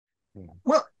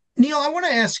Well, Neil, I want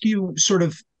to ask you sort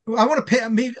of, I want to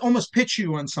maybe almost pitch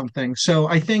you on something. So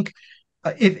I think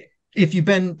if you've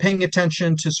been paying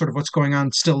attention to sort of what's going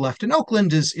on still left in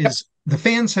Oakland Yep. is the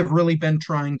fans have really been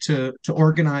trying to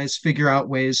organize, figure out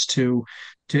ways to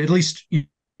at least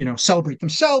celebrate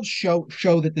themselves, show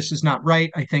that this is not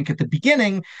right. I think at the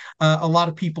beginning, a lot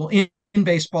of people in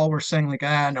baseball were saying like,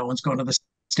 no one's going to the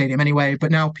stadium anyway.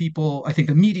 But now people, I think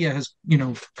the media has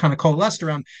kind of coalesced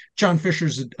around John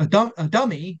Fisher's a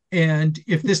dummy, and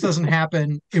if this doesn't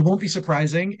happen, it won't be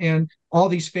surprising. And all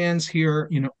these fans here,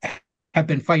 have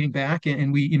been fighting back,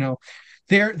 and we,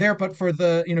 they're there. But for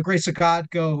the grace of God,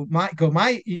 my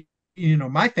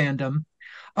fandom.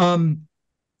 Um,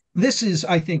 this is,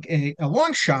 I think, a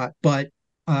long shot, but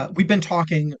we've been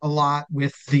talking a lot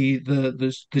with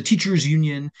the teachers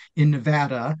union in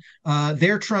Nevada.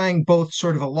 They're trying both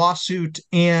sort of a lawsuit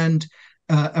and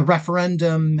a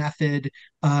referendum method.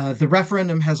 The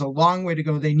referendum has a long way to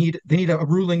go. They need a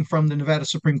ruling from the Nevada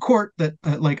Supreme Court that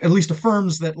like at least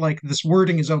affirms that like this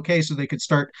wording is okay, so they could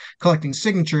start collecting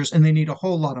signatures, and they need a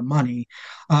whole lot of money.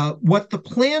 What the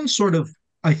plan sort of,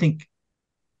 I think,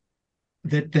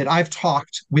 that I've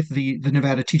talked with the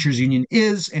Nevada Teachers Union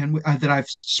is, and that I've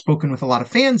spoken with a lot of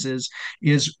fans is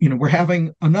we're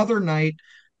having another night,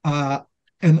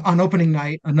 and on opening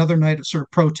night, another night of sort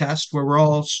of protest where we're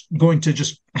all going to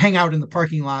just hang out in the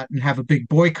parking lot and have a big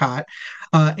boycott.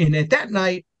 And at that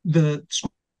night, the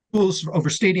schools over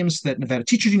stadiums that Nevada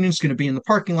Teachers Union is going to be in the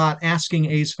parking lot asking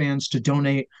A's fans to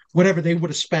donate whatever they would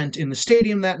have spent in the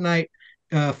stadium that night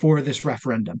for this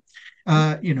referendum.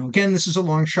 Again, this is a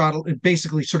long shot.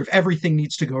 Basically, sort of everything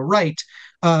needs to go right.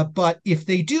 But if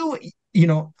they do,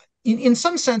 in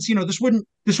some sense, this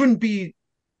wouldn't be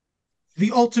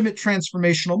the ultimate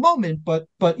transformational moment, but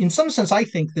in some sense, I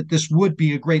think that this would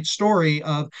be a great story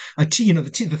of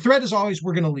the thread is always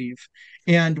we're going to leave,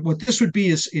 and what this would be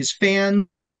is fans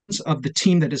of the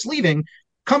team that is leaving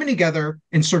coming together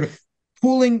and sort of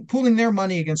pooling their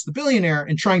money against the billionaire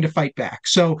and trying to fight back.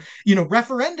 So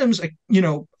referendums,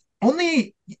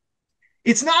 only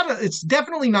it's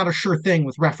definitely not a sure thing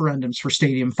with referendums for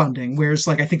stadium funding. Whereas,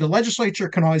 like, I think the legislature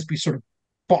can always be sort of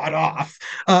bought off.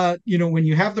 When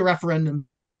you have the referendums,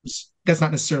 that's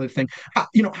not necessarily the thing.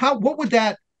 What would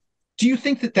that? Do you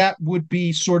think that that would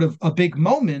be sort of a big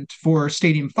moment for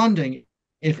stadium funding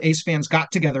if Ace fans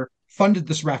got together, funded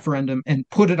this referendum, and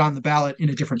put it on the ballot in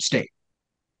a different state?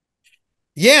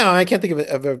 Yeah, I can't think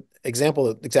of an example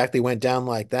that exactly went down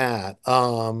like that.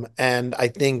 And I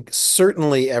think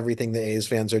certainly everything the A's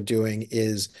fans are doing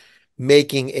is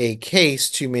making a case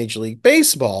to Major League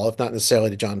Baseball, if not necessarily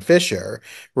to John Fisher,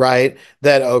 right?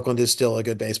 That Oakland is still a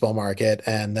good baseball market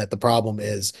and that the problem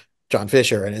is John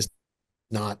Fisher and is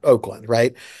not Oakland,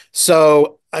 right?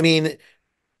 So, I mean,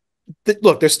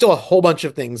 look, there's still a whole bunch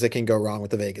of things that can go wrong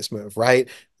with the Vegas move, right?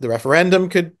 The referendum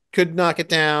could knock it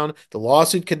down. The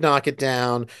lawsuit could knock it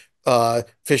down.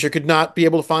 Fisher could not be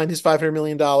able to find his $500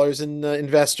 million in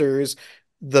investors.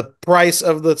 The price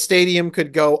of the stadium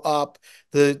could go up.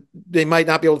 They might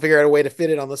not be able to figure out a way to fit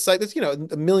it on the site. There's,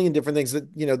 a million different things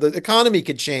that, the economy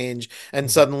could change and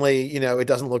suddenly, it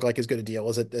doesn't look like as good a deal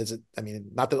as it, I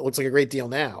mean, not that it looks like a great deal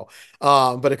now,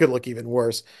 but it could look even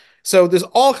worse. So there's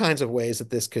all kinds of ways that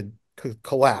this could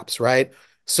collapse, right?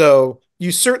 So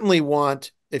you certainly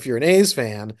want, if you're an A's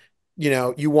fan,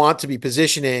 you want to be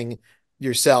positioning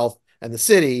yourself and the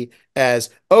city as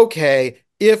okay,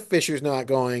 if Fisher's not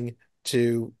going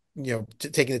to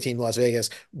taking the team to Las Vegas,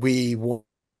 we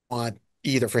want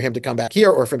either for him to come back here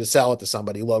or for him to sell it to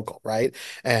somebody local, right?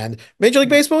 And Major League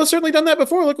Yeah. Baseball has certainly done that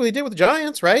before. Look what they did with the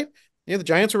Giants, right? The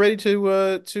Giants were ready to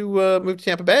move to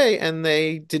Tampa Bay, and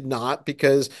they did not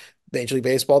because Major League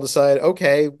Baseball decided,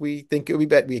 okay, we think it would be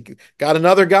better. We got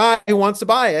another guy who wants to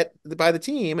buy the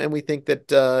team, and we think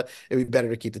that it would be better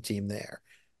to keep the team there.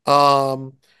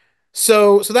 Um,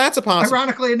 so that's a possibility.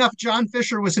 Ironically enough, John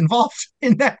Fisher was involved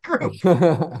in that group.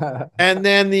 And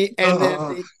then the and then Uh,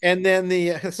 the and then the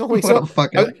it's only what so a I,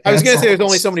 fucking I was going to say there's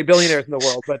only so assholes. many billionaires in the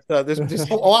world, but there's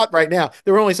a lot right now.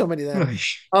 There were only so many then.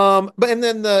 But and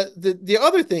then the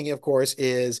other thing, of course,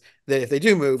 is that if they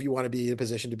do move, you want to be in a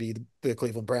position to be the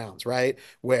Cleveland Browns, right?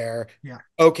 Where Yeah.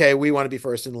 okay, we want to be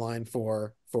first in line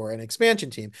for an expansion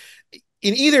team.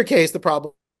 In either case, the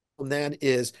problem then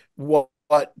is what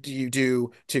do you do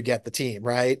to get the team,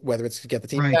 right? Whether it's to get the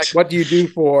team back, Right. what do you do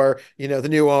for, the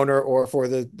new owner or for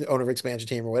the owner of expansion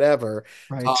team or whatever?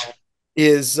 Uh, Right.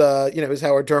 is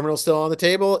Howard Terminal still on the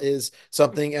table? Is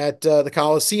something at the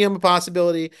Coliseum a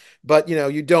possibility? But,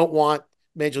 you don't want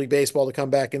Major League Baseball to come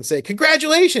back and say,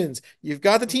 congratulations, you've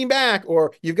got the team back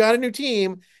or you've got a new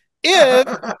team.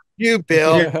 if you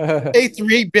build Yeah. a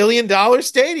 $3 billion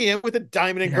stadium with a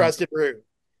diamond Yeah. encrusted roof.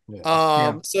 Yeah.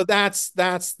 Yeah. So that's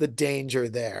the danger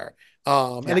there.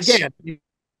 And Yes. again, you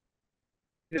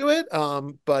do it,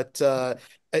 but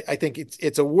I think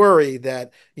it's a worry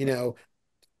that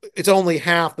it's only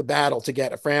half the battle to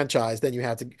get a franchise. Then you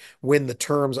have to win the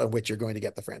terms on which you're going to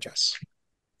get the franchise. Yes.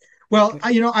 Well,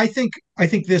 I think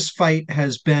this fight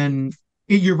has been.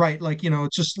 You're right. Like,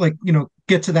 it's just like,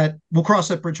 get to that. We'll cross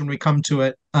that bridge when we come to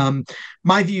it.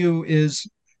 My view is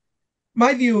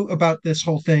my view about this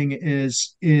whole thing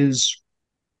is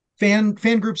fan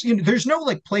groups. There's no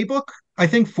like playbook, I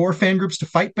think, for fan groups to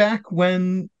fight back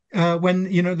when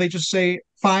they just say,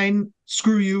 fine,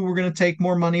 screw you, we're going to take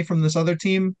more money from this other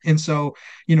team. And so,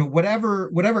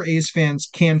 whatever A's fans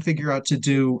can figure out to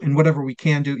do, and whatever we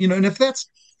can do, and if that's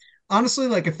honestly,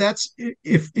 like,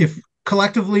 if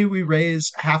collectively we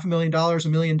raise $500,000,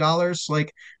 $1 million,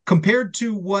 like, compared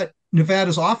to what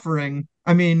Nevada's offering,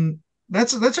 I mean,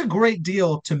 that's a great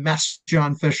deal to mess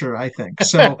John Fisher, I think.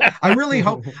 So I really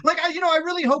hope, like, I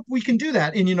really hope we can do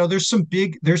that. And there's some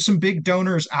big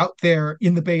donors out there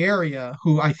in the Bay Area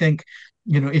who I think,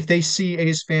 if they see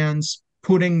A's fans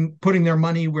putting their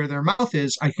money where their mouth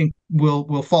is, I think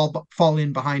will fall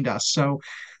in behind us. So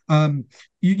um,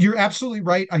 you're absolutely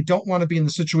right. I don't want to be in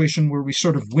the situation where we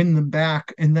sort of win them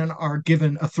back and then are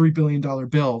given a $3 billion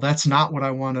bill. That's not what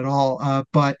I want at all.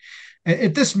 But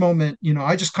at this moment,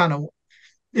 I just kind of,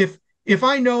 if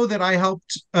I know that I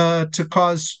helped to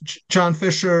cause John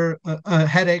Fisher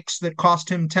headaches that cost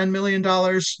him $10 million,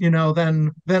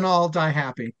 then I'll die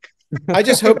happy. I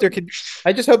just hope there can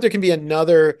I just hope there can be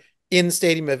another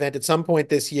in-stadium event at some point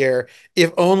this year,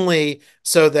 if only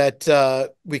so that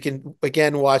we can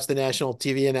again watch the national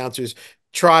TV announcers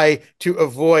try to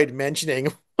avoid mentioning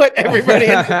what everybody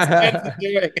in the stands is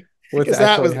doing. What's Because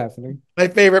that actually was happening? my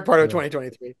favorite part of Yeah.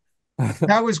 2023.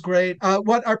 That was great. I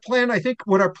think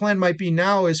what our plan might be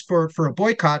now is for a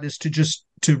boycott is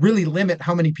to really limit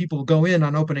how many people go in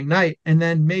on opening night, and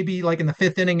then maybe like in the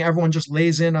fifth inning, everyone just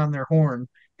lays in on their horn,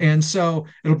 and so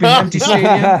it'll be an empty stadium,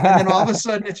 and then all of a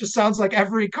sudden it just sounds like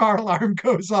every car alarm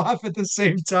goes off at the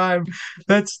same time.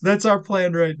 That's our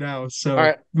plan right now. All So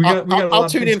right, we I'll, got we I'll got a I'll lot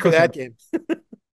of tune things in for cooking. that game.